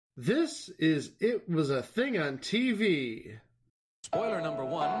This is It Was a Thing on TV. Spoiler number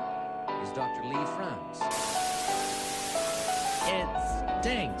one is Dr. Lee Franz. It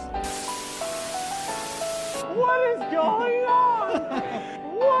stinks. What is going on?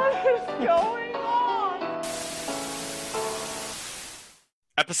 What is going on?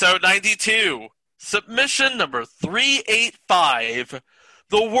 Episode 92, submission number 385,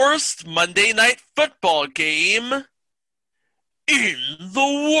 the worst Monday Night Football game in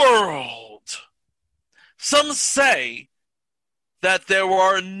the world. Some say that there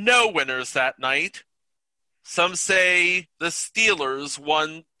were no winners that night. Some say the Steelers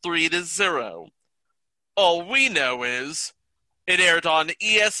won 3-0. All we know is it aired on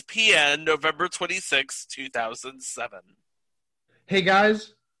ESPN November 26, 2007. Hey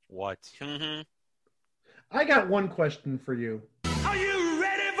guys, What? Mm-hmm. I got one question for you. Are you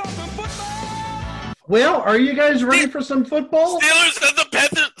ready for some football? Well, are you guys ready for some football?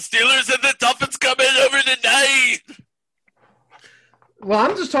 Steelers and the Dolphins coming over tonight. Well,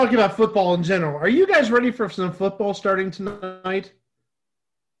 I'm just talking about football in general. Are you guys ready for some football starting tonight?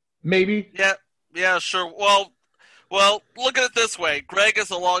 Maybe? Yeah, sure. Well, look at it this way. Greg is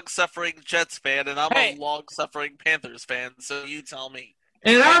a long-suffering Jets fan, and I'm a long-suffering Panthers fan, so you tell me.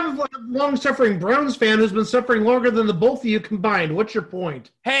 And I'm a long-suffering Browns fan who's been suffering longer than the both of you combined. What's your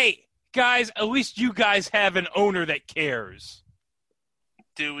point? Hey, guys, at least you guys have an owner that cares.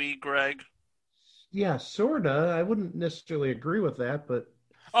 Do we, Greg? Yeah, sorta. I wouldn't necessarily agree with that, but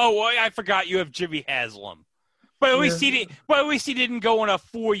Oh, well, I forgot you have Jimmy Haslam. But at least he didn't go on a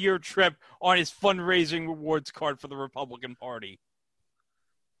 4-year trip on his fundraising rewards card for the Republican Party.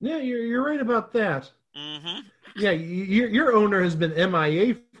 yeah, you're right about that. Mm-hmm. Yeah, your owner has been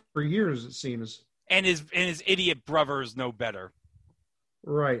MIA for years, it seems. And his idiot brother is no better.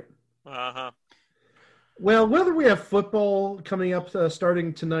 Right. Uh-huh. Well, whether we have football coming up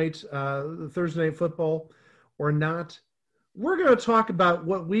starting tonight, Thursday Night Football, or not, we're going to talk about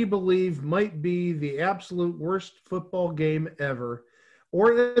what we believe might be the absolute worst football game ever,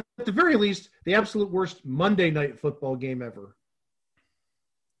 or at the very least, the absolute worst Monday Night Football game ever.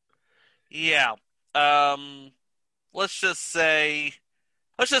 Yeah. Let's just say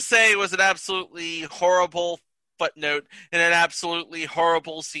it was an absolutely horrible footnote in an absolutely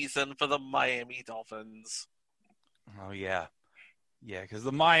horrible season for the Miami Dolphins. Oh, yeah. Yeah, because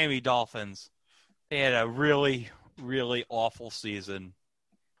the Miami Dolphins, they had a really, really awful season.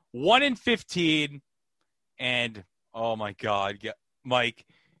 1-15, and, oh, my God, Mike,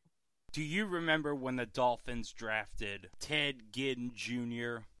 do you remember when the Dolphins drafted Ted Ginn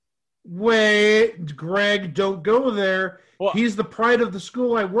Jr.? Wait, Greg, don't go there. Well, He's the pride of the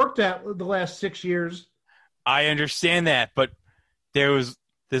school I worked at the last 6 years. I understand that, but there was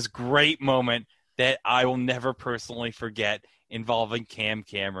this great moment that I will never personally forget involving Cam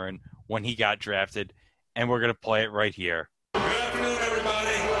Cameron when he got drafted, and we're going to play it right here. Good afternoon, everybody.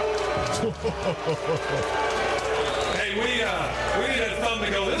 Hey, we need a thumb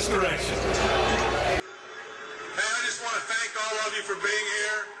to go this direction. Hey, I just want to thank all of you for being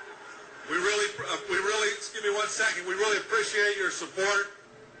here. We really, excuse me one second, we really appreciate your support.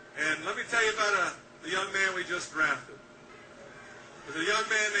 And let me tell you about the young man we just drafted. There's a young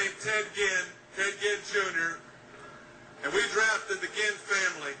man named Ted Ginn Jr., and we drafted the Ginn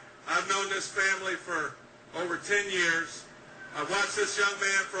family. I've known this family for over 10 years. I've watched this young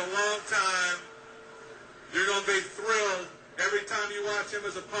man for a long time. You're going to be thrilled every time you watch him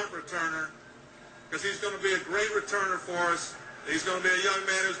as a punt returner, because he's going to be a great returner for us. He's going to be a young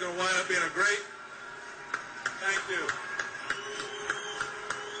man who's going to wind up being a great... Thank you.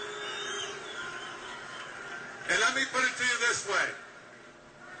 And let me put it to you this way.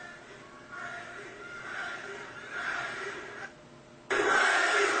 Let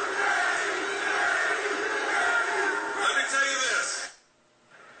me tell you this.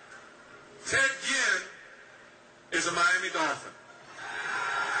 Ted Ginn is a Miami Dolphin.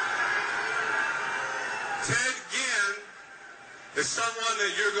 Ted Ginn is someone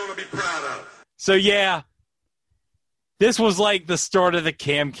that you're going to be proud of. So, yeah, this was like the start of the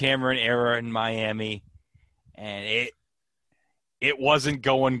Cam Cameron era in Miami, and it wasn't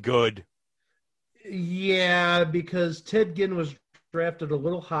going good. Yeah, because Ted Ginn was drafted a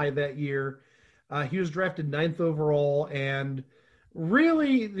little high that year. He was drafted 9th overall, and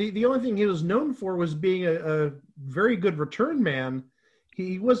really the only thing he was known for was being a very good return man.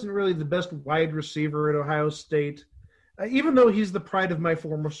 He wasn't really the best wide receiver at Ohio State, even though he's the pride of my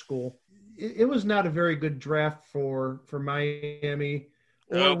former school. It was not a very good draft for Miami.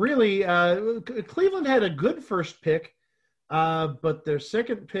 Or really, Cleveland had a good first pick, but their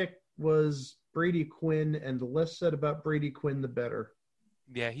second pick was Brady Quinn, and the less said about Brady Quinn, the better.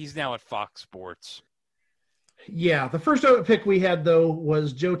 Yeah, he's now at Fox Sports. Yeah, the first pick we had, though,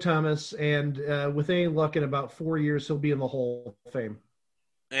 was Joe Thomas, and with any luck, in about 4 years, he'll be in the Hall of Fame.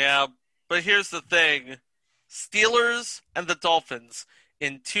 Yeah, but here's the thing. Steelers and the Dolphins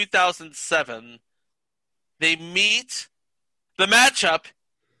in 2007, they meet. The matchup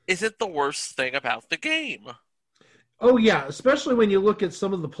isn't the worst thing about the game. Oh, yeah, especially when you look at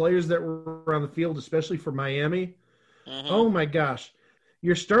some of the players that were on the field, especially for Miami. Mhm. Oh, my gosh.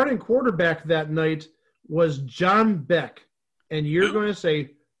 Your starting quarterback that night was John Beck. And you're Who? going to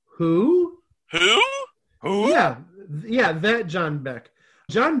say, who? Who? Who? Yeah, that John Beck.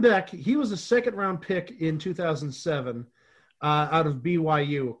 John Beck, he was a second-round pick in 2007 out of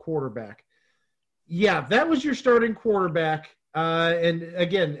BYU, a quarterback. Yeah, that was your starting quarterback. And,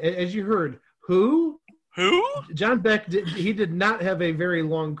 again, as you heard, who? Who? John Beck, did not have a very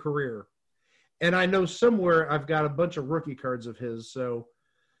long career. And I know somewhere I've got a bunch of rookie cards of his, so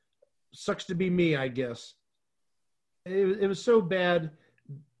sucks to be me, I guess. It was so bad.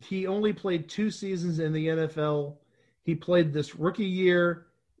 He only played 2 seasons in the NFL. He played this rookie year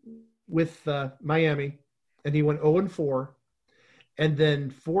with Miami, and he went 0-4. And then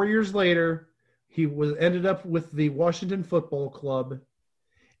 4 years later, he ended up with the Washington Football Club,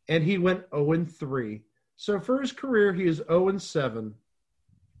 and he went 0-3. So for his career, he is 0-7.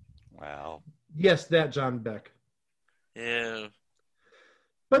 Wow. Yes, that John Beck. Yeah.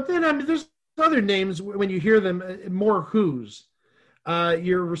 But then, I mean, there's other names when you hear them, more who's.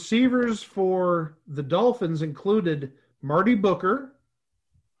 Your receivers for the Dolphins included Marty Booker,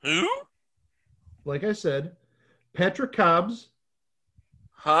 Who? like I said, Patrick Cobbs,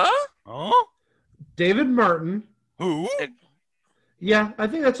 Huh? Oh? David Martin. Who? Yeah, I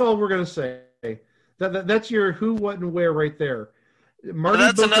think that's all we're going to say. That's your who, what, and where right there. Marty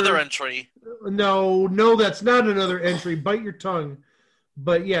That's Booker, another entry. No, that's not another entry. Bite your tongue.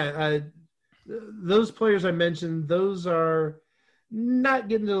 But yeah, those players I mentioned, those are not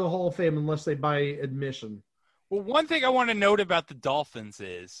getting to the Hall of Fame unless they buy admission. Well, one thing I want to note about the Dolphins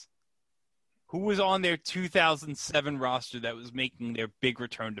is who was on their 2007 roster that was making their big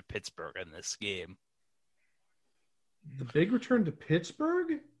return to Pittsburgh in this game. The big return to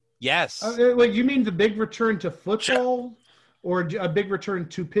Pittsburgh? Yes. Wait, you mean the big return to football, or a big return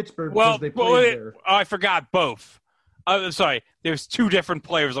to Pittsburgh well, because they played there? I forgot both. Sorry, there's 2 different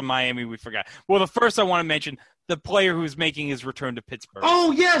players on Miami we forgot. Well, the first I want to mention, the player who's making his return to Pittsburgh.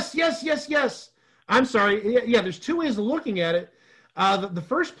 Oh, yes. I'm sorry. Yeah, there's 2 ways of looking at it. The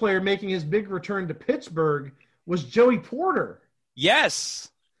first player making his big return to Pittsburgh was Joey Porter. Yes.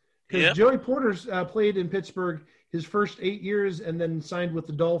 Because Yep. Joey Porter's played in Pittsburgh his first 8 years and then signed with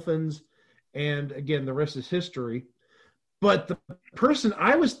the Dolphins. And again, the rest is history. But the person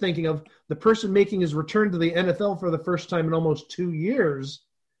I was thinking of, the person making his return to the NFL for the first time in almost 2 years,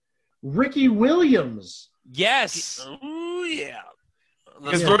 Ricky Williams. Yes. Oh, yeah.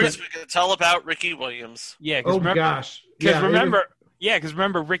 The Yeah. stories we can tell about Ricky Williams. Yeah. Oh, gosh. Because Yeah,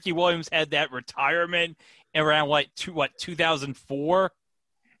 remember, Ricky Williams had that retirement around 2004.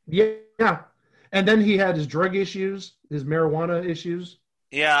 Yeah. And then he had his drug issues, his marijuana issues.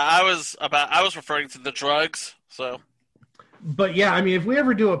 Yeah, I was referring to the drugs, so. But yeah, I mean, if we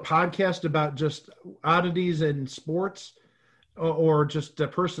ever do a podcast about just oddities in sports or just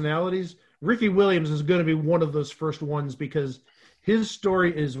personalities, Ricky Williams is going to be one of those first ones because his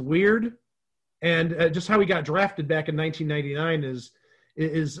story is weird, and just how he got drafted back in 1999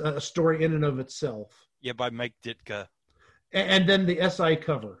 is a story in and of itself. Yeah, by Mike Ditka. And then the SI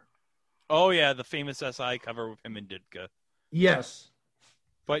cover. Oh, yeah, the famous SI cover with him and Ditka. Yes.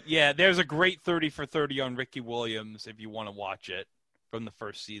 But, yeah, there's a great 30 for 30 on Ricky Williams if you want to watch it from the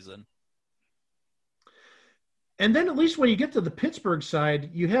first season. And then at least when you get to the Pittsburgh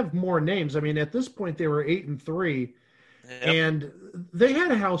side, you have more names. I mean, at this point, they were 8-3, Yep. and they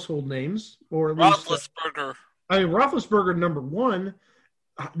had household names, or at least Roethlisberger. Roethlisberger, number 1.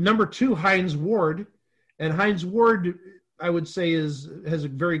 Number 2, Hines Ward. And Hines Ward, I would say, has a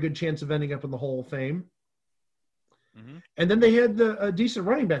very good chance of ending up in the Hall of Fame. Mm-hmm. And then they had a decent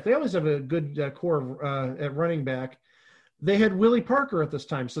running back. They always have a good core at running back. They had Willie Parker at this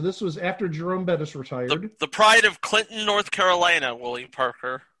time. So this was after Jerome Bettis retired. The pride of Clinton, North Carolina, Willie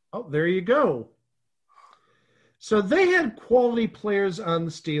Parker. Oh, there you go. So they had quality players on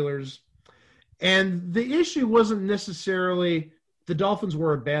the Steelers. And the issue wasn't necessarily the Dolphins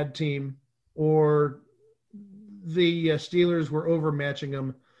were a bad team or the Steelers were overmatching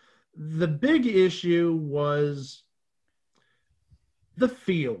them. The big issue was the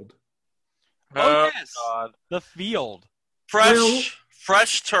field. Oh, yes. God. The field.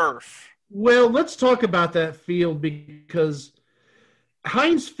 Fresh turf. Well, let's talk about that field because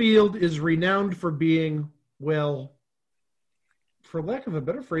Heinz Field is renowned for being, well, for lack of a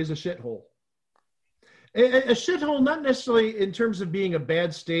better phrase, a shithole. A shithole, not necessarily in terms of being a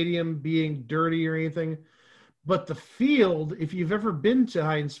bad stadium, being dirty or anything, but the field, if you've ever been to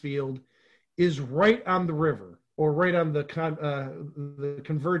Heinz Field, is right on the river or right on the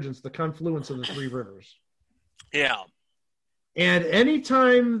convergence, the confluence of the three rivers. Yeah. And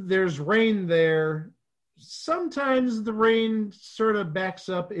anytime there's rain there, sometimes the rain sort of backs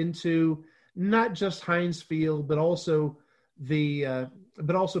up into not just Heinz Field, but also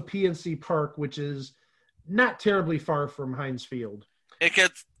PNC Park, which is not terribly far from Heinz Field. It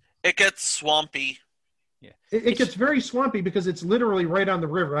gets swampy. Yeah. It gets very swampy because it's literally right on the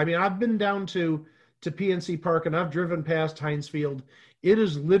river. I mean, I've been down to PNC Park and I've driven past Heinz Field. It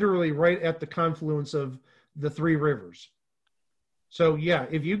is literally right at the confluence of the three rivers. So, yeah,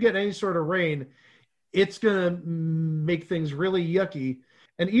 if you get any sort of rain, it's going to make things really yucky.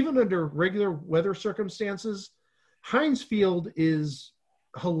 And even under regular weather circumstances, Heinz Field is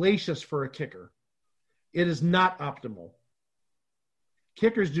hellacious for a kicker. It is not optimal.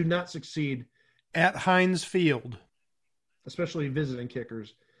 Kickers do not succeed at Heinz Field, especially visiting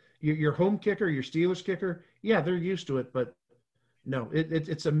kickers. Your home kicker, your Steelers kicker, yeah, they're used to it, but no,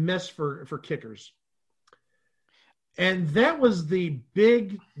 it's a mess for kickers. And that was the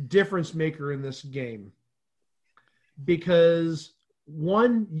big difference maker in this game because,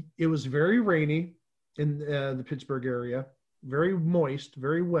 one, it was very rainy in the Pittsburgh area, very moist,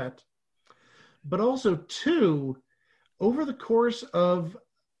 very wet. But also, two, over the course of,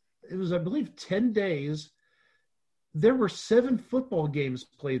 it was, I believe, 10 days, there were 7 football games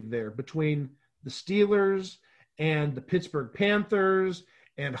played there between the Steelers and the Pittsburgh Panthers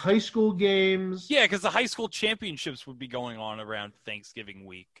and high school games. Yeah, because the high school championships would be going on around Thanksgiving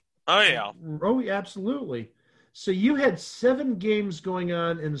week. Oh, yeah. Oh, absolutely. So you had 7 games going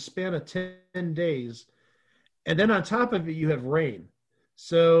on in the span of 10 days. And then on top of it, you have rain.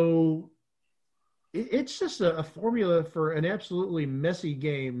 So it's just a formula for an absolutely messy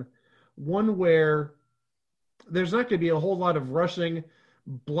game, one where there's not going to be a whole lot of rushing.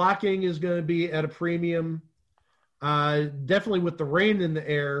 Blocking is going to be at a premium. Definitely with the rain in the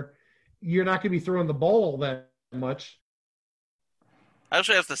air, you're not going to be throwing the ball that much. I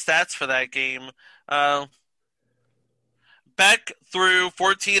actually have the stats for that game. Beck threw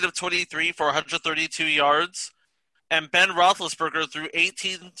 14 of 23 for 132 yards, and Ben Roethlisberger threw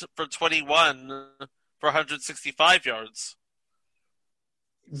 18 for 21 for 165 yards.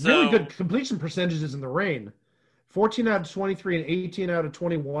 Really good completion percentages in the rain. 14 out of 23 and 18 out of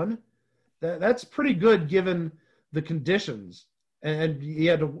 21. That's pretty good given the conditions. And you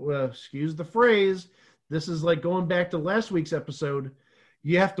had to, excuse the phrase, this is like going back to last week's episode.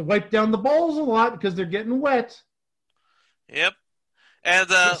 You have to wipe down the balls a lot because they're getting wet. Yep. And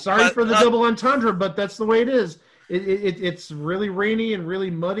sorry for the double entendre, but that's the way it is. It's really rainy and really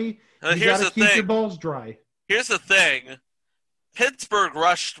muddy. You got to keep your balls dry. Here's the thing. Pittsburgh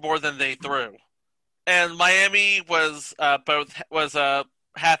rushed more than they threw. And Miami was half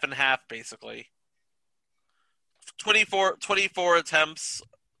and half, basically. 24 attempts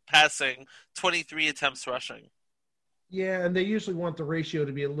passing, 23 attempts rushing. Yeah, and they usually want the ratio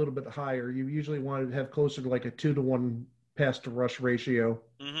to be a little bit higher. You usually want to have closer to like a 2-to-1 pass to rush ratio.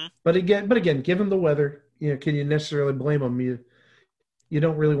 Mm-hmm. But again, given the weather, can you necessarily blame them? You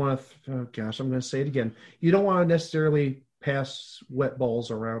don't really want to. Oh gosh, I'm going to say it again. You don't want to necessarily pass wet balls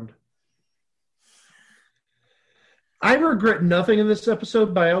around. I regret nothing in this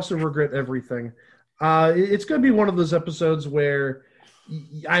episode, but I also regret everything. It's going to be one of those episodes where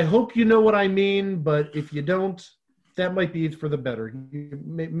I hope you know what I mean, but if you don't, that might be for the better.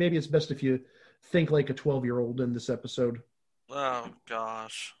 Maybe it's best if you think like a 12-year-old in this episode. Oh,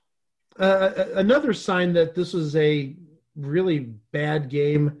 gosh. Another sign that this was a really bad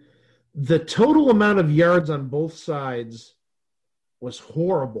game, the total amount of yards on both sides was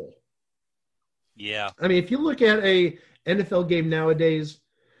horrible. Yeah. I mean, if you look at a NFL game nowadays,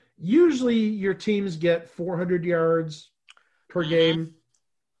 usually your teams get 400 yards per game.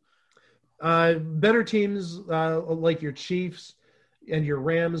 Better teams like your Chiefs and your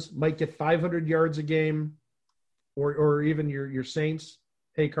Rams might get 500 yards a game, or even your Saints.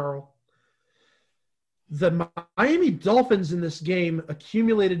 Hey, Carl. The Miami Dolphins in this game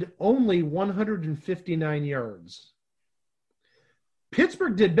accumulated only 159 yards.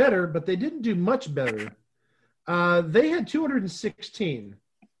 Pittsburgh did better, but they didn't do much better. They had 216.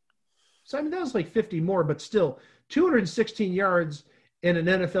 So, I mean, that was like 50 more, but still, 216 yards in an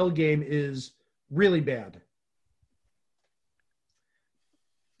NFL game is really bad.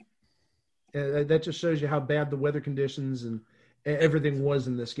 That just shows you how bad the weather conditions everything was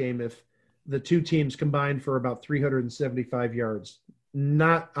in this game if the two teams combined for about 375 yards.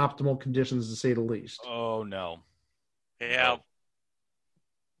 Not optimal conditions, to say the least. Oh, no. Yeah.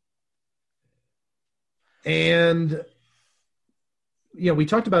 And, we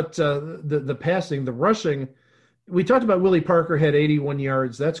talked about the passing, the rushing. We talked about Willie Parker had 81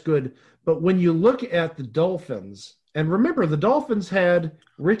 yards. That's good. But when you look at the Dolphins, and remember, the Dolphins had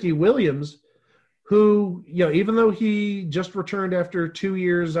Ricky Williams, who, even though he just returned after 2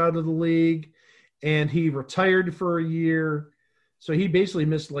 years out of the league and he retired for a year, so he basically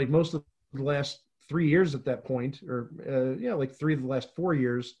missed like most of the last 3 years at that point, or like 3 of the last 4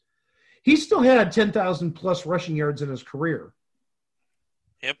 years. He still had 10,000 plus rushing yards in his career.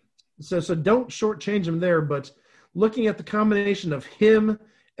 Yep. So don't shortchange him there. But looking at the combination of him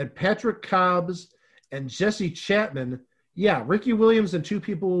and Patrick Cobbs and Jesse Chapman, Ricky Williams and two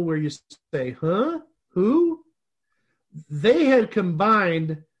people where you say, huh? Who? They had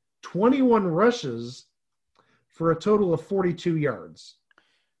combined 21 rushes for a total of 42 yards.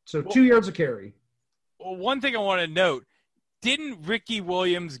 So 2 yards a carry. Well, one thing I want to note, didn't Ricky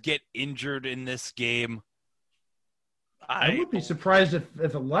Williams get injured in this game? I would be surprised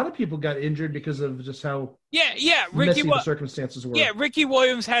if a lot of people got injured because of just how messy the circumstances were. Yeah, Ricky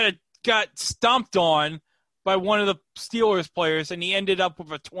Williams got stomped on by one of the Steelers players, and he ended up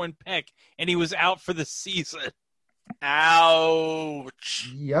with a torn pec, and he was out for the season.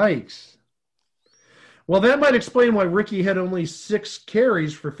 Ouch. Yikes. Well, that might explain why Ricky had only 6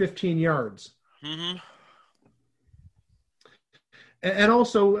 carries for 15 yards. Mm-hmm. And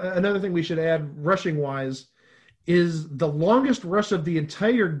also, another thing we should add, rushing-wise, is the longest rush of the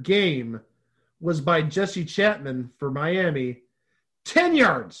entire game was by Jesse Chapman for Miami. 10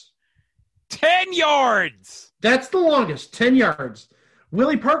 yards. 10 yards! That's the longest, 10 yards.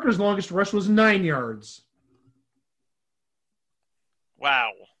 Willie Parker's longest rush was 9 yards.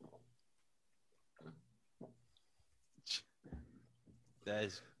 Wow. That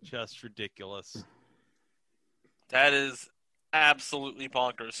is just ridiculous. That is absolutely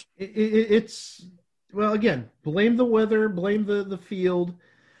bonkers. It's, well, again, blame the weather, blame the field.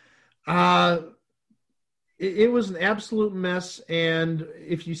 It was an absolute mess, and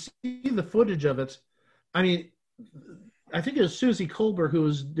if you see the footage of it, I mean, I think it was Susie Colbert who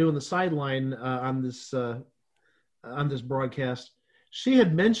was doing the sideline on this broadcast. She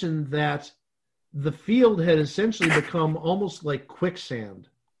had mentioned that the field had essentially become almost like quicksand.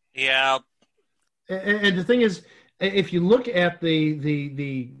 Yeah. And the thing is, if you look at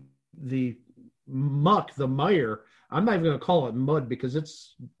the muck, the mire, I'm not even going to call it mud because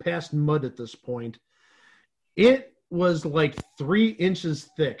it's past mud at this point. It was like 3 inches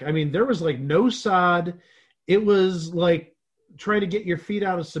thick. I mean, there was like no sod. It was like trying to get your feet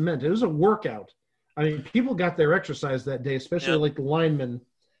out of cement. It was a workout. I mean, people got their exercise that day, especially like the linemen.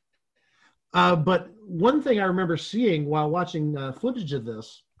 But one thing I remember seeing while watching footage of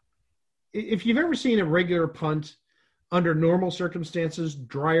this, if you've ever seen a regular punt under normal circumstances,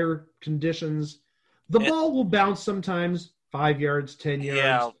 drier conditions, the ball will bounce sometimes 5 yards, 10 yards.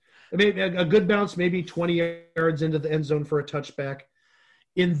 Yeah. Maybe a good bounce, maybe 20 yards into the end zone for a touchback.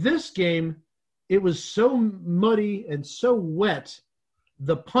 In this game, it was so muddy and so wet,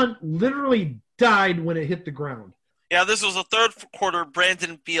 the punt literally died when it hit the ground. Yeah, this was a third quarter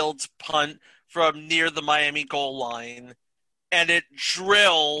Brandon Fields punt from near the Miami goal line, and it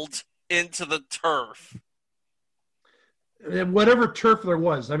drilled into the turf. Whatever turf there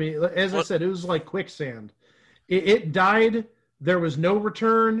was. I mean, as I said, it was like quicksand. It died. There was no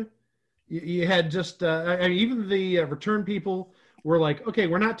return. You had just even the return people were like, okay,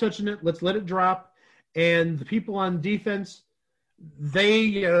 we're not touching it. Let's let it drop. And the people on defense,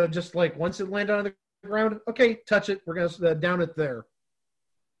 they just like once it landed on the ground, okay, touch it. We're going to down it there.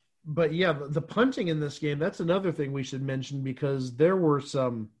 But, yeah, the punting in this game, that's another thing we should mention because there were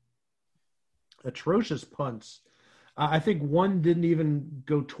some atrocious punts. I think one didn't even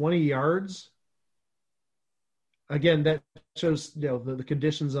go 20 yards. Again, that shows the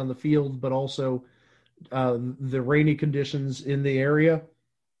conditions on the field, but also the rainy conditions in the area.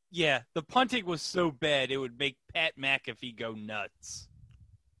 Yeah, the punting was so bad it would make Pat McAfee go nuts.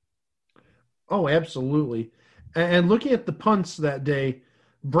 Oh, absolutely. And looking at the punts that day,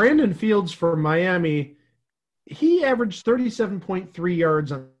 Brandon Fields for Miami, he averaged 37.3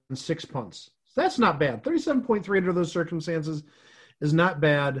 yards on 6 punts. So that's not bad. 37.3 under those circumstances is not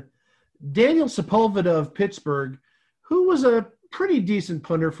bad. Daniel Sepulveda of Pittsburgh, who was a pretty decent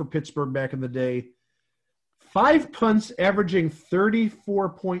punter for Pittsburgh back in the day, 5 punts averaging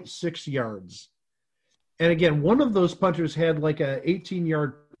 34.6 yards. And again, one of those punters had like a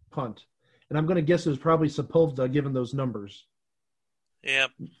 18-yard punt. And I'm going to guess it was probably Sepulveda given those numbers. Yeah.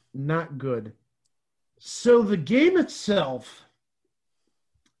 Not good. So the game itself,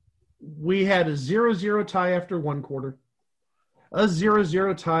 we had a 0-0 tie after one quarter, a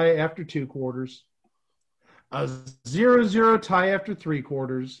 0-0 tie after two quarters, a 0-0 tie after three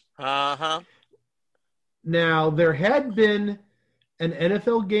quarters. Uh-huh. Now, there had been an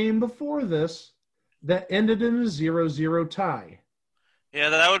NFL game before this that ended in a 0-0 tie. Yeah,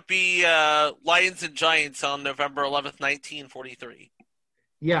 that would be Lions and Giants on November 11th, 1943.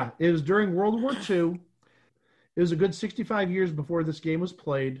 Yeah, it was during World War II. It was a good 65 years before this game was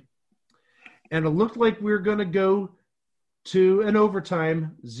played. And it looked like we were going to go to an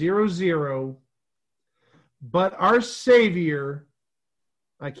overtime, 0-0. But our savior,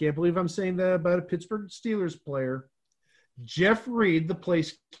 I can't believe I'm saying that about a Pittsburgh Steelers player, Jeff Reed, the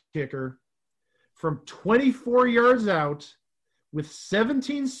place kicker, from 24 yards out with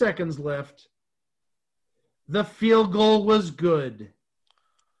 17 seconds left, the field goal was good.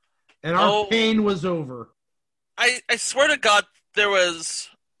 And our pain was over. I swear to God, there was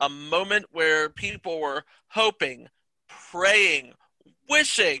a moment where people were hoping, praying,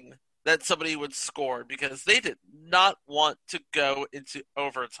 wishing that somebody would score because they did not want to go into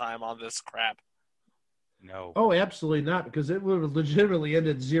overtime on this crap. No. Oh, absolutely not, because it would have legitimately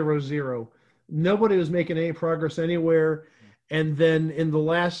ended 0-0. Nobody was making any progress anywhere. And then in the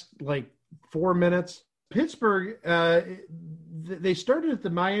last, 4 minutes, Pittsburgh, they started at the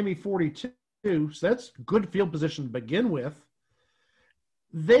Miami 42, so that's good field position to begin with.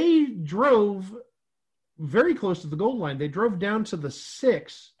 They drove very close to the goal line. They drove down to the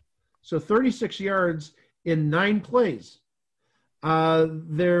 6, so 36 yards in 9 plays.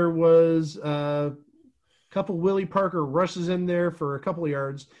 There was a couple Willie Parker rushes in there for a couple of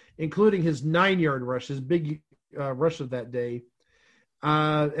yards, including his 9-yard rush, his big rush of that day.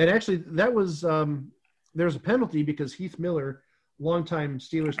 And actually, that was there was a penalty because Heath Miller, longtime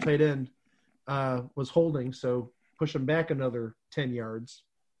Steelers tight end, was holding, so push him back another 10 yards.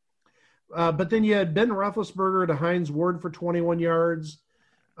 But then you had Ben Roethlisberger to Hines Ward for 21 yards,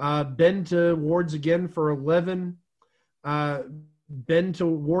 Ben to Ward's again for 11, Ben to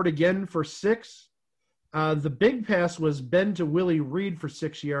Ward again for 6. The big pass was Ben to Willie Reed for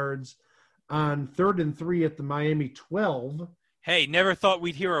 6 yards on 3rd and 3 at the Miami 12. Hey, never thought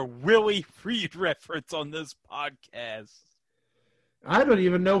we'd hear a Willie Reed reference on this podcast. I don't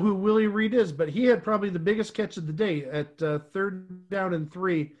even know who Willie Reed is, but he had probably the biggest catch of the day at 3rd down and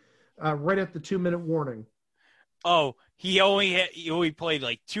 3, right at the 2-minute warning. Oh, he only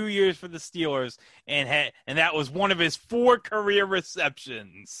played 2 years for the Steelers, and that was one of his 4 career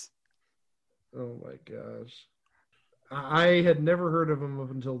receptions. Oh my gosh. I had never heard of him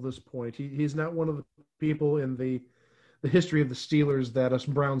up until this point. He's not one of the people in the history of the Steelers that us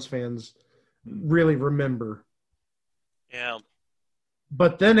Browns fans really remember. Yeah.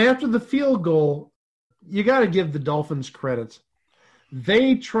 But then after the field goal, you got to give the Dolphins credit.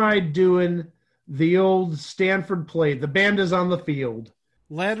 They tried doing the old Stanford play. The band is on the field.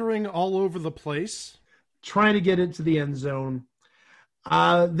 Laddering all over the place. Trying to get it to the end zone.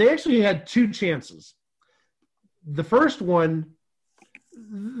 They actually had 2 chances. The first one,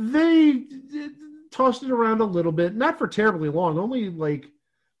 they tossed it around a little bit, not for terribly long, only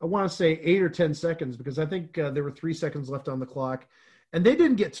I want to say 8 or 10 seconds, because I think there were 3 seconds left on the clock, and they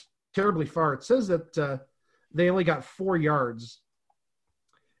didn't get terribly far. It says that they only got 4 yards.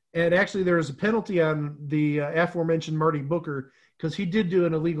 And actually there was a penalty on the aforementioned Marty Booker because he did do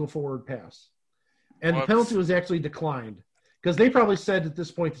an illegal forward pass. And the penalty was actually declined. Because they probably said at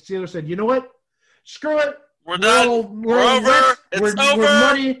this point, the Steelers said, you know what? Screw it. We're done. We're over. It's over. We're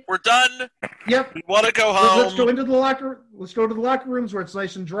muddy. We're done. Yep. We want to go home. Let's go into the locker. Let's go to the locker rooms where it's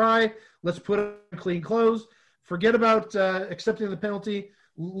nice and dry. Let's put on clean clothes. Forget about accepting the penalty.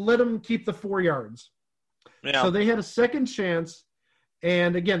 Let them keep the 4 yards. Yeah. So they had a second chance.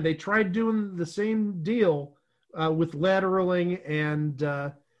 And again, they tried doing the same deal with lateraling, and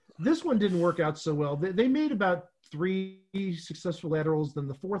this one didn't work out so well. They made about 3 successful laterals. Then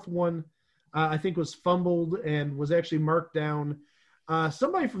the 4th one, I think, was fumbled and was actually marked down.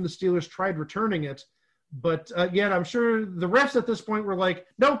 Somebody from the Steelers tried returning it, but again, I'm sure the refs at this point were like,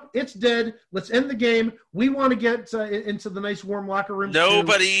 nope, it's dead. Let's end the game. We want to get into the nice warm locker room.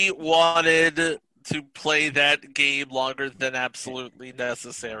 Nobody wanted to play that game longer than absolutely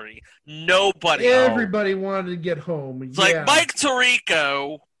necessary. Nobody. Everybody wanted to get home. It's like Mike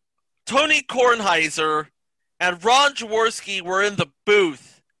Tirico, Tony Kornheiser, and Ron Jaworski were in the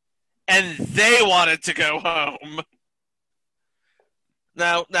booth, and they wanted to go home.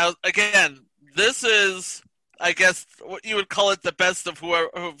 Now, again, this is, I guess, what you would call it the best of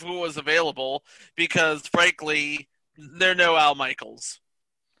who was available, because, frankly, They're no Al Michaels.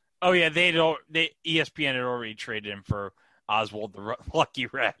 Oh yeah, ESPN had already traded him for Oswald the Lucky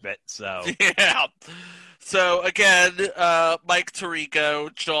Rabbit. So Yeah. So again, Mike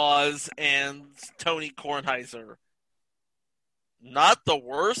Tirico, Jaws, and Tony Kornheiser. Not the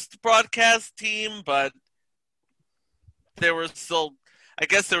worst broadcast team, but they were still. I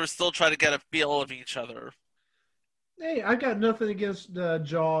guess they were still trying to get a feel of each other. Hey, I got nothing against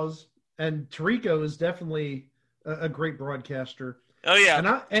Jaws, and Tirico is definitely a great broadcaster. Oh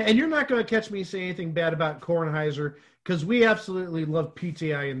yeah, And you're not going to catch me say anything bad about Kornheiser because we absolutely love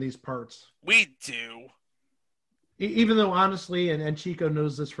PTI in these parts. we do. Even though, honestly, and Chico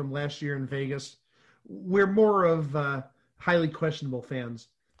knows this from last year in Vegas, we're more of highly questionable fans.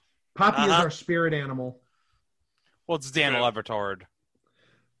 Poppy is our spirit animal. well, it's Dan True. Levitard.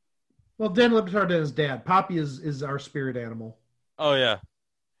 Well, Dan Lipitard and his dad. Poppy is our spirit animal. Oh yeah,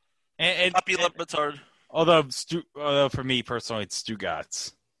 and Poppy Lipitard. although for me personally, it's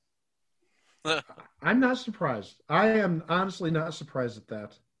Stugatz. I'm not surprised. I am honestly not surprised at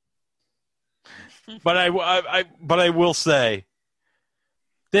that. But I will say,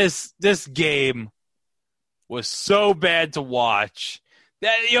 this game was so bad to watch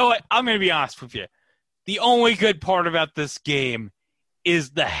that what, I'm going to be honest with you. The only good part about this game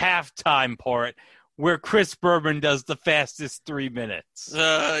is the halftime part where Chris Berman does the fastest 3 minutes.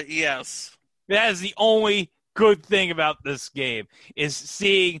 Yes. That is the only good thing about this game, is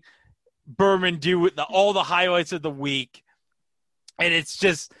seeing Berman do all the highlights of the week. And it's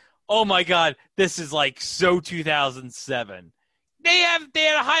just, oh my God, this is like so 2007. They had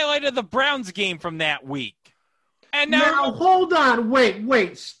a highlight of the Browns game from that week. And Now, hold on.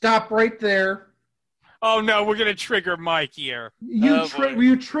 Wait. Stop right there. oh no, we're going to trigger Mike here. You boy.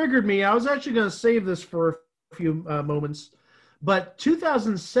 you triggered me. I was actually going to save this for a few moments. But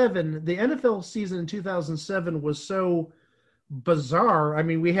 2007, the NFL season in 2007 was so bizarre. I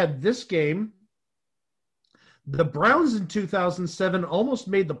mean, we had this game. The Browns in 2007 almost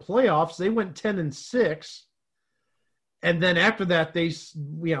made the playoffs. They went 10-6. And then after that,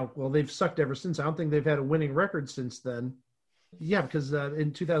 they've sucked ever since. I don't think they've had a winning record since then. Yeah, because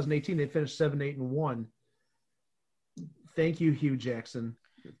in 2018, they finished 7-8-1. Thank you, Hugh Jackson.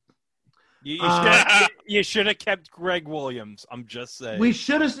 You should have kept Greg Williams. I'm just saying. We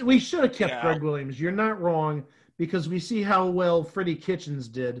should have kept Yeah. Greg Williams. You're not wrong, because we see how well Freddie Kitchens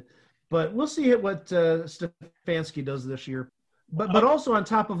did. But we'll see what Stefanski does this year. But also on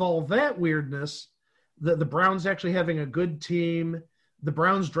top of all that weirdness, the Browns actually having a good team, the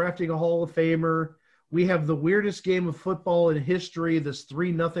Browns drafting a Hall of Famer. We have the weirdest game of football in history, this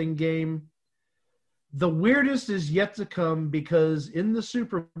 3-0 game. The weirdest is yet to come, because in the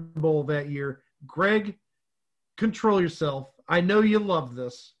Super Bowl that year, Greg, control yourself. I know you love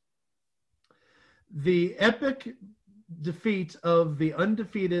this. The epic defeat of the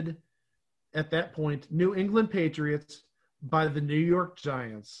undefeated, at that point, New England Patriots by the New York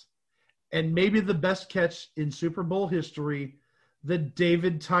Giants. And maybe the best catch in Super Bowl history, the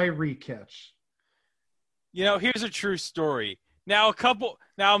David Tyree catch. Here's a true story.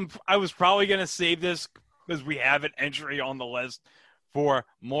 I was probably going to save this because we have an entry on the list for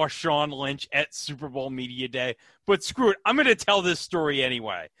Marshawn Lynch at Super Bowl Media Day. But screw it, I'm going to tell this story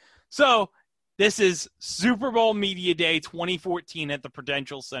anyway. So this is Super Bowl Media Day 2014 at the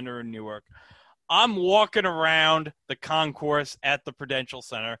Prudential Center in Newark. I'm walking around the concourse at the Prudential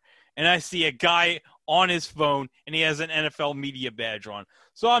Center, and I see a guy on his phone, and he has an NFL media badge on.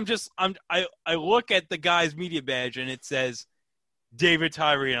 So I look at the guy's media badge, and it says David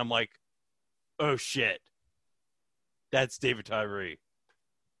Tyree, and I'm like, oh shit, that's David Tyree.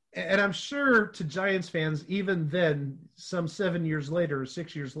 And I'm sure to Giants fans, even then, some 7 years later,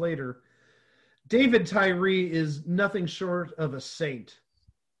 6 years later, David Tyree is nothing short of a saint.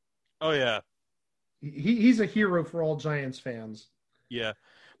 Oh yeah. He's a hero for all Giants fans. Yeah.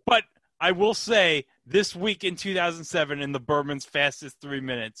 But I will say, this week in 2007 in the Berman's fastest 3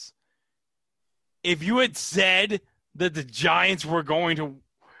 minutes, if you had said that the Giants were going to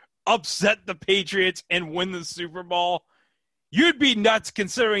upset the Patriots and win the Super Bowl, you'd be nuts,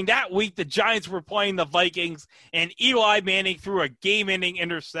 considering that week the Giants were playing the Vikings and Eli Manning threw a game-ending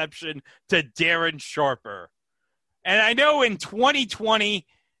interception to Darren Sharper. And I know in 2020,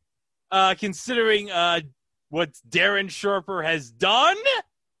 considering what Darren Sharper has done,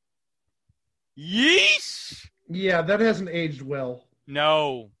 yeesh. Yeah, that hasn't aged well.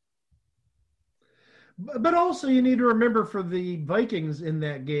 No. But also, you need to remember, for the Vikings in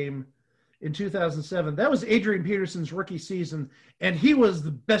that game in 2007, that was Adrian Peterson's rookie season, and he was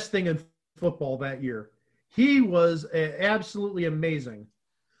the best thing in football that year. He was absolutely amazing.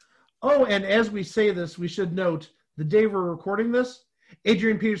 Oh, and as we say this, we should note the day we're recording this,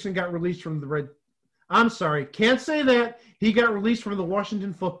 Adrian Peterson got released from the Red. I'm sorry, can't say that. He got released from the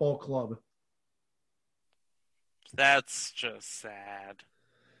Washington Football Club. That's just sad.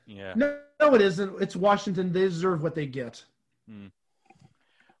 Yeah. No, it isn't. It's Washington. They deserve what they get.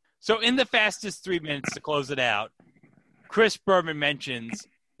 So in the fastest 3 minutes to close it out, Chris Berman mentions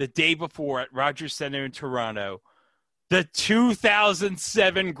the day before at Rogers Center in Toronto, the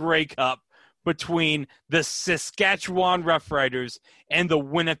 2007 Grey Cup between the Saskatchewan Roughriders and the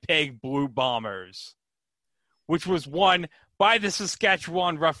Winnipeg Blue Bombers, which was won by the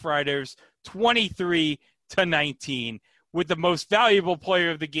Saskatchewan Roughriders 23-19, with the most valuable player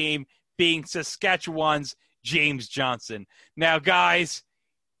of the game being Saskatchewan's James Johnson. Now, guys,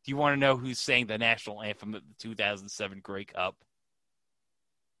 do you want to know who sang the national anthem at the 2007 Grey Cup?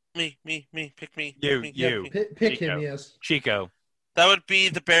 Me. Pick me. You. Pick Chico. him, yes. Chico. That would be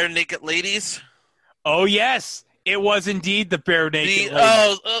the Bare Naked Ladies. Oh, yes. It was indeed the Bare Naked Ladies.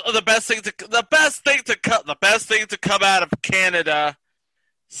 The best thing to come out of Canada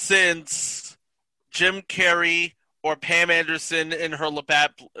since Jim Carrey or Pam Anderson in her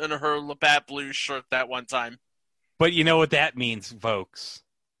Labatt Blue shirt that one time. But you know what that means, folks?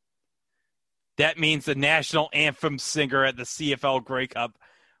 That means the national anthem singer at the CFL Grey Cup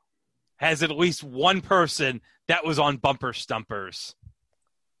has at least one person that was on Bumper Stumpers.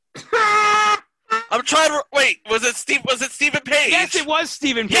 I'm trying to wait. Was it Stephen Page? Yes, it was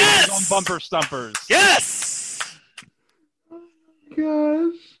Stephen Page Yes! on Bumper Stumpers. Yes.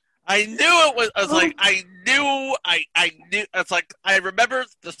 Gosh. I knew it was. I was like, I knew. It's like I remember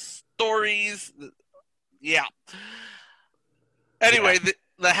the stories. Yeah. Anyway,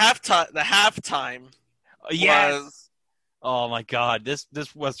 the halftime. Yes. Was Oh my God, this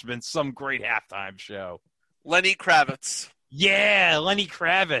must have been some great halftime show. Lenny Kravitz. Yeah, Lenny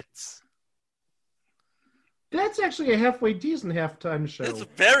Kravitz. That's actually a halfway decent halftime show. It's a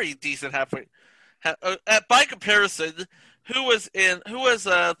very decent halfway. By comparison, who was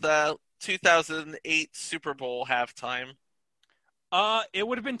the 2008 Super Bowl halftime? It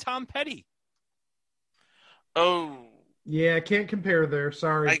would have been Tom Petty. Oh, Yeah, I can't compare there.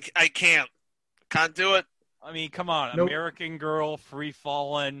 Sorry. I can't do it. I mean, come on, Nope. American Girl, Free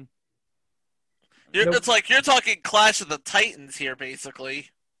Fallin'. Nope. It's like you're talking Clash of the Titans here,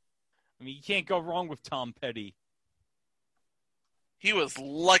 basically. I mean, you can't go wrong with Tom Petty. He was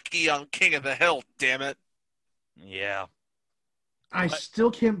lucky on King of the Hill, damn it. Yeah. I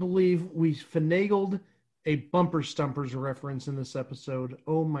still can't believe we finagled a Bumper Stumpers reference in this episode.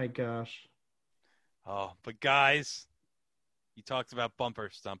 Oh my gosh. Oh, but guys, you talked about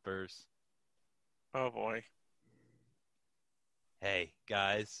Bumper Stumpers. Oh boy. Hey,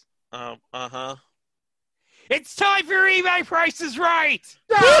 guys. Uh-huh. It's time for eBay Price is Right!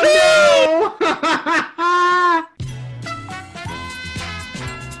 Oh, no!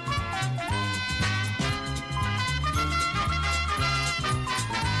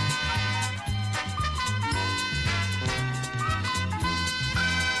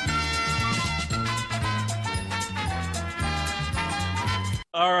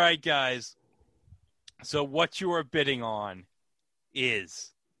 All right, guys. So what you are bidding on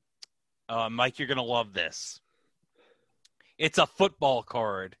is, Mike, you're going to love this. It's a football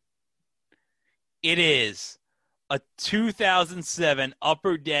card. It is a 2007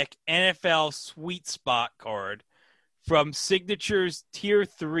 Upper Deck NFL Sweet Spot card from Signatures Tier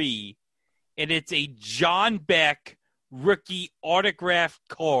 3, and it's a John Beck rookie autograph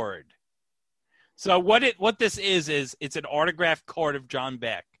card. So what this is it's an autographed card of John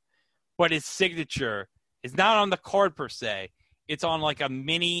Beck, but his signature is not on the card per se. It's on like a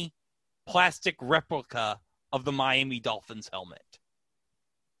mini plastic replica of the Miami Dolphins helmet.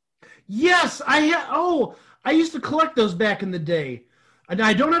 Yes, I used to collect those back in the day. And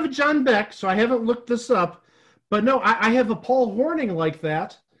I don't have a John Beck, so I haven't looked this up. But no, I have a Paul Hornung like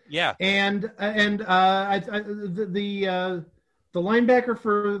that. Yeah. And the linebacker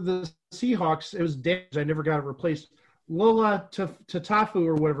for the Seahawks, it was damaged. I never got it replaced. Lola Tatafu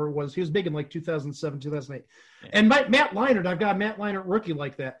or whatever it was. He was big in like 2007, 2008. Yeah. And Matt Leinart, I've got Matt Leinart rookie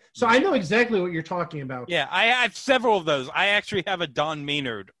like that. So I know exactly what you're talking about. Yeah, I have several of those. I actually have a Don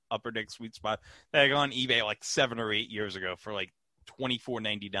Maynard Upper Deck Sweet Spot that I got on eBay like 7 or 8 years ago for like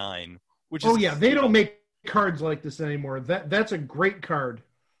 $24.99. Which is they don't make cards like this anymore. That's a great card.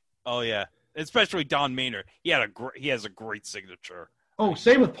 Oh yeah, especially Don Maynard. He has a great signature. Oh,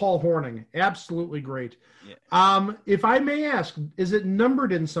 same with Paul Hornung. Absolutely great. Yeah. If I may ask, is it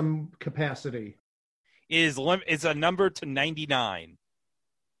numbered in some capacity? It's a number to 99.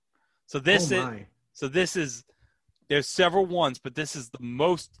 So this is there's several ones, but this is the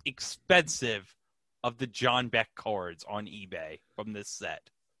most expensive of the John Beck cards on eBay from this set.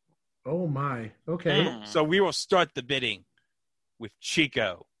 Oh my. Okay. Hmm. So we will start the bidding with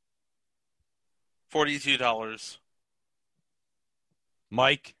Chico. $42.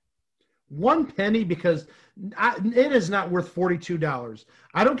 Mike? 1 penny, because it is not worth $42.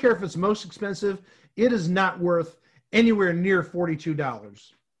 I don't care if it's most expensive. It is not worth anywhere near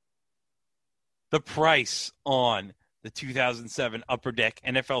 $42. The price on the 2007 Upper Deck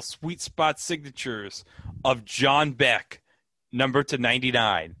NFL Sweet Spot signatures of John Beck, number to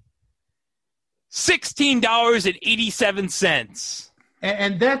 99. $16.87.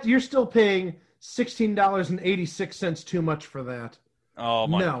 And that you're still paying $16.86 too much for that. Oh,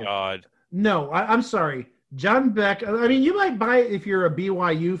 my No. God. No, I'm sorry. John Beck, I mean, you might buy it if you're a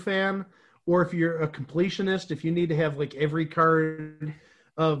BYU fan or if you're a completionist, if you need to have like every card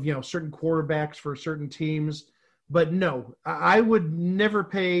of, certain quarterbacks for certain teams. But no, I would never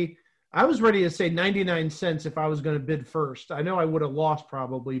pay. I was ready to say 99 cents if I was going to bid first. I know I would have lost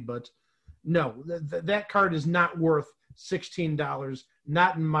probably, but no, that card is not worth $16,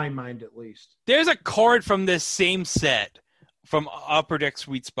 not in my mind at least. There's a card from this same set from Upper Deck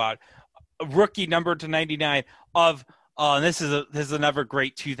Sweet Spot, a rookie number to 99 of this is another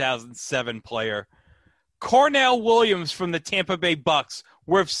great 2007 player, Cornell Williams from the Tampa Bay Bucks,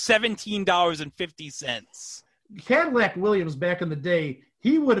 worth $17.50. Cadillac Williams back in the day,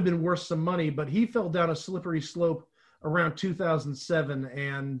 he would have been worth some money, but he fell down a slippery slope around 2007,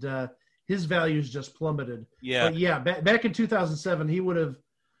 and his values just plummeted. Yeah. But yeah, back in 2007, it would have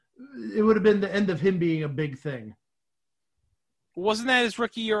been the end of him being a big thing. Wasn't that his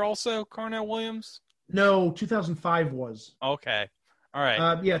rookie year also, Cornell Williams? No, 2005 was. Okay. All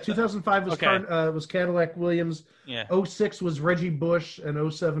right. 2005 was Okay. was Cadillac Williams. Yeah. 06 was Reggie Bush,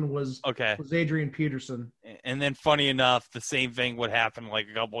 and 07 was Okay. Adrian Peterson. And then, funny enough, the same thing would happen like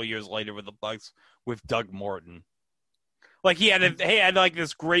a couple of years later with the Bucks with Doug Morton. Like he had like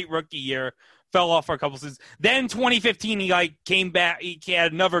this great rookie year, fell off for a couple seasons. Then 2015, he came back. He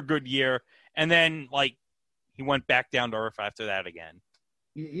had another good year, and then he went back down to earth after that again.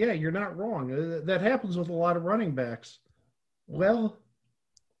 Yeah, you're not wrong. That happens with a lot of running backs. Well,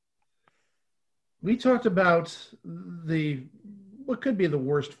 we talked about what could be the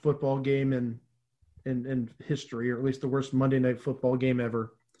worst football game in history, or at least the worst Monday Night Football game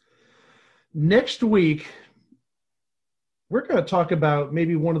ever. Next week, we're going to talk about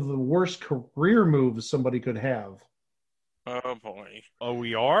maybe one of the worst career moves somebody could have. Oh, boy. Oh,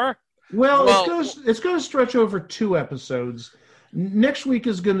 we are? Well, it's going to stretch over 2 episodes. Next week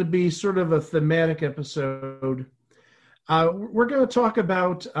is going to be sort of a thematic episode. We're going to talk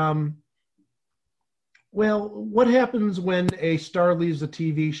about, what happens when a star leaves a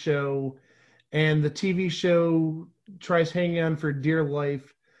TV show and the TV show tries hanging on for dear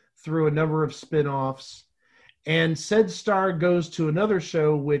life through a number of spin-offs, and said star goes to another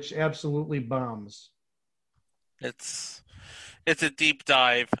show which absolutely bombs. It's a deep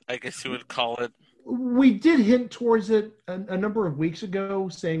dive, I guess you would call it. We did hint towards it a number of weeks ago,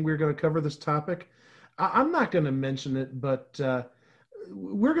 saying we were going to cover this topic. I'm not going to mention it, but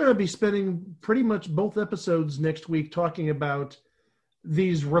we're going to be spending pretty much both episodes next week talking about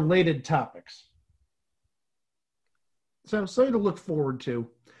these related topics. So something to look forward to.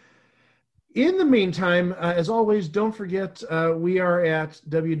 In the meantime, as always, don't forget, we are at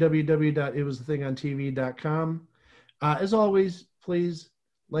www.itwasthethingontv.com. As always, please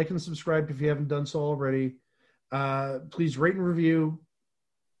like and subscribe if you haven't done so already. Please rate and review.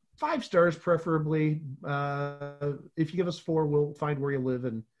 5 stars, preferably. If you give us 4, we'll find where you live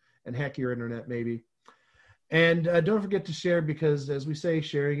and hack your internet, maybe. And don't forget to share, because, as we say,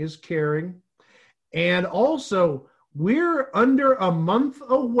 sharing is caring. And also, we're under a month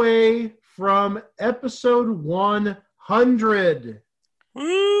away from episode 100.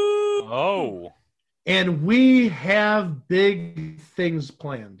 Oh. And we have big things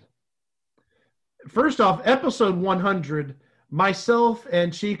planned. First off, episode 100, myself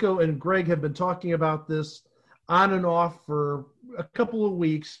and Chico and Greg have been talking about this on and off for a couple of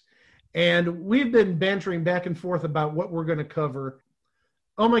weeks, and we've been bantering back and forth about what we're going to cover.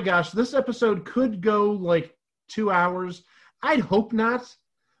 Oh my gosh, this episode could go like 2 hours. I'd hope not,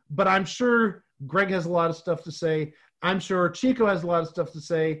 but I'm sure Greg has a lot of stuff to say. I'm sure Chico has a lot of stuff to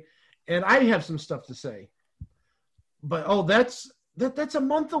say, and I have some stuff to say. But that's a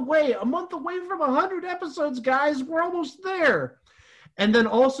month away. A month away from 100 episodes, guys. We're almost there. And then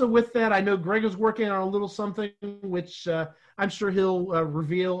also with that, I know Greg is working on a little something, which I'm sure he'll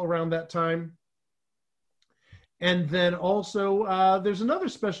reveal around that time. And then also there's another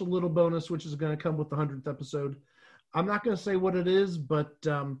special little bonus, which is going to come with the 100th episode. I'm not going to say what it is, but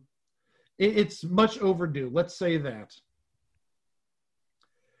It's much overdue. Let's say that.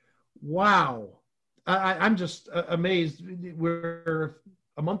 Wow. I'm just amazed. We're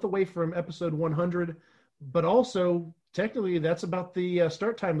a month away from episode 100, but also technically that's about the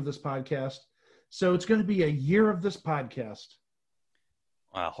start time of this podcast. So it's going to be a year of this podcast.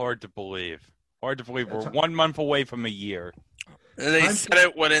 Wow, hard to believe. Hard to believe we're 1 month away from a year. They said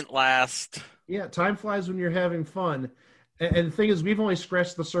it wouldn't last. Yeah, time flies when you're having fun. And the thing is, we've only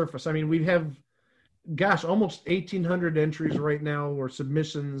scratched the surface. I mean, we have, almost 1,800 entries right now or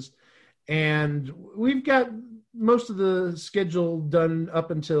submissions. And we've got most of the schedule done up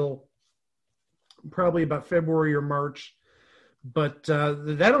until probably about February or March. But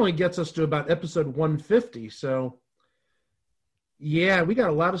that only gets us to about episode 150. So, yeah, we got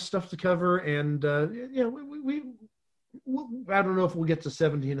a lot of stuff to cover. And, I don't know if we'll get to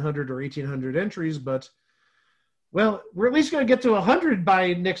 1,700 or 1,800 entries, but, well, we're at least going to get to 100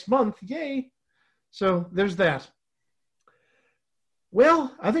 by next month. Yay. So there's that.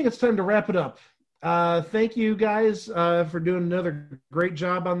 Well, I think it's time to wrap it up. Thank you guys for doing another great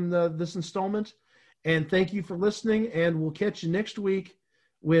job on this installment. And thank you for listening. And we'll catch you next week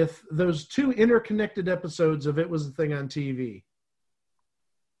with those 2 interconnected episodes of It Was a Thing on TV.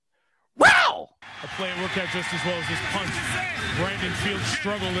 Wow! A play worked out just as well as this punch. Brandon Fields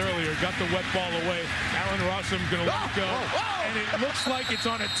struggled earlier, got the wet ball away. Allen Rossum's going to let it go. And it looks like it's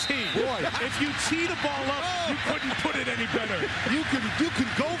on a tee. Boy. If you tee the ball up, you couldn't put it any better. You can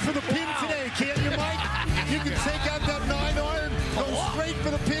go for the pin today, can't you, Mike? You can take out that 9-iron, go straight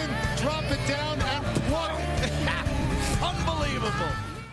for the pin, drop it down, and plug. Unbelievable.